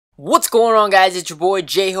What's going on, guys? It's your boy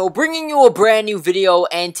J-Ho bringing you a brand new video,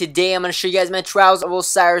 and today I'm going to show you guys my Trials of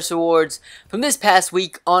Osiris rewards from this past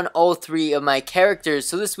week on all three of my characters.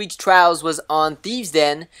 So this week's Trials was on Thieves'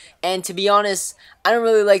 Den, and to be honest, I don't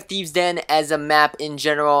really like Thieves' Den as a map in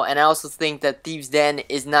general, and I also think that Thieves' Den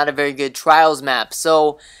is not a very good Trials map.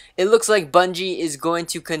 So it looks like Bungie is going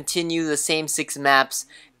to continue the same 6 maps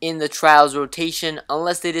in the Trials rotation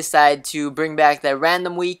unless they decide to bring back that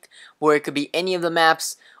random week where it could be any of the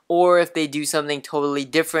maps, or if they do something totally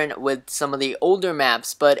different with some of the older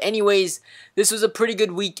maps. But anyways, this was a pretty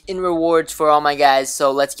good week in rewards for all my guys,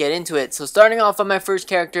 so let's get into it. So starting off on my first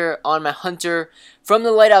character, on my Hunter, from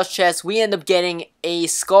the Lighthouse chest, we end up getting a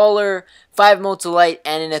Scholar, 5 motes of light,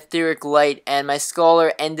 and an Etheric light, and my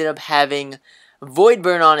Scholar ended up having Void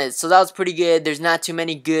burn on it, so that was pretty good. There's not too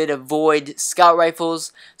many good Void scout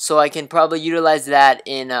rifles, so I can probably utilize that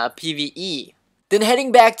in PvE. Then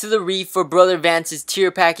heading back to the reef for Brother Vance's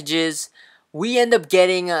tier packages, we end up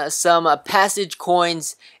getting some passage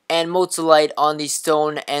coins and motes of light on the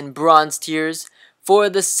stone and bronze tiers. For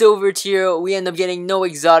the silver tier, we end up getting no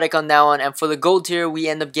exotic on that one, and for the gold tier, we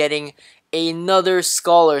end up getting another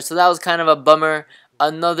Scholar. So that was kind of a bummer.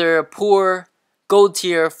 Another poor gold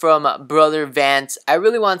tier from Brother Vance. I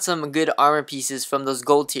really want some good armor pieces from those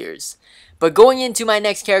gold tiers. But going into my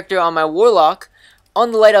next character on my Warlock,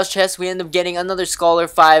 on the Lighthouse chest, we end up getting another Scholar,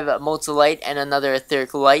 5 motes of light, and another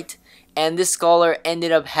Etheric light. And this Scholar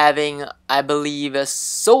ended up having, I believe, a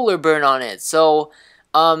solar burn on it. So,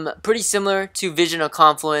 pretty similar to Vision of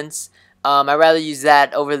Confluence. I'd rather use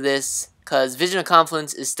that over this, because Vision of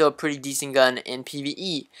Confluence is still a pretty decent gun in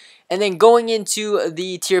PvE. And then going into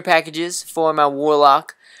the tier packages for my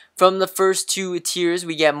Warlock, from the first 2 tiers,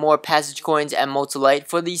 we get more passage coins and motes of light.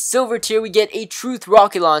 For the silver tier, we get a Truth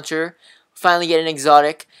rocket launcher. Finally get an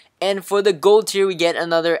exotic, and for the gold tier we get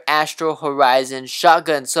another Astral Horizon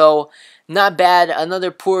shotgun. So not bad, another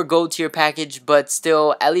poor gold tier package, but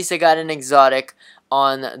still at least I got an exotic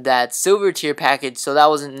on that silver tier package, so that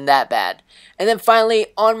wasn't that bad. And then finally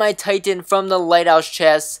on my Titan from the Lighthouse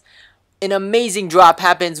chest, an amazing drop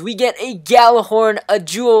happens. We get a Gjallarhorn, a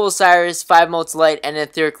Jewel of Osiris, 5 motes light, and an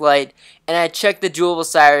Etheric light. And I checked the Jewel of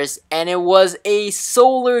Osiris, and it was a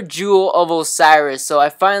Solar Jewel of Osiris. So I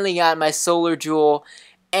finally got my Solar Jewel,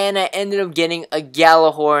 and I ended up getting a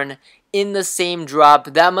Gjallarhorn in the same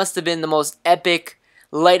drop. That must have been the most epic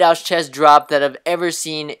Lighthouse chest drop that I've ever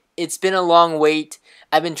seen. It's been a long wait.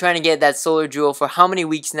 I've been trying to get that Solar Jewel for how many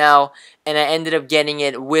weeks now, and I ended up getting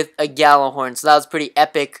it with a Gjallarhorn. So that was pretty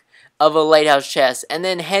epic of a Lighthouse chest. And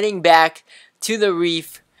then heading back to the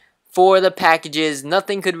reef for the packages,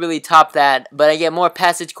 nothing could really top that, but I get more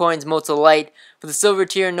passage coins, motes of light. For the silver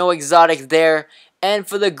tier, no exotic there, and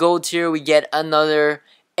for the gold tier we get another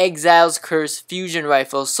Exile's Curse fusion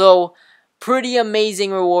rifle. So pretty amazing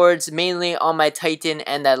rewards, mainly on my Titan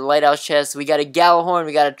and that Lighthouse chest. We got a Gjallarhorn,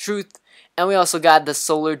 we got a Truth, and we also got the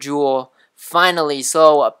Solar Jewel finally.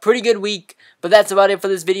 So a pretty good week. But that's about it for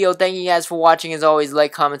this video. Thank you guys for watching. As always,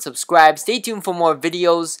 like, comment, subscribe. Stay tuned for more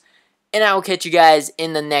videos. And I will catch you guys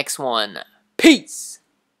in the next one. Peace!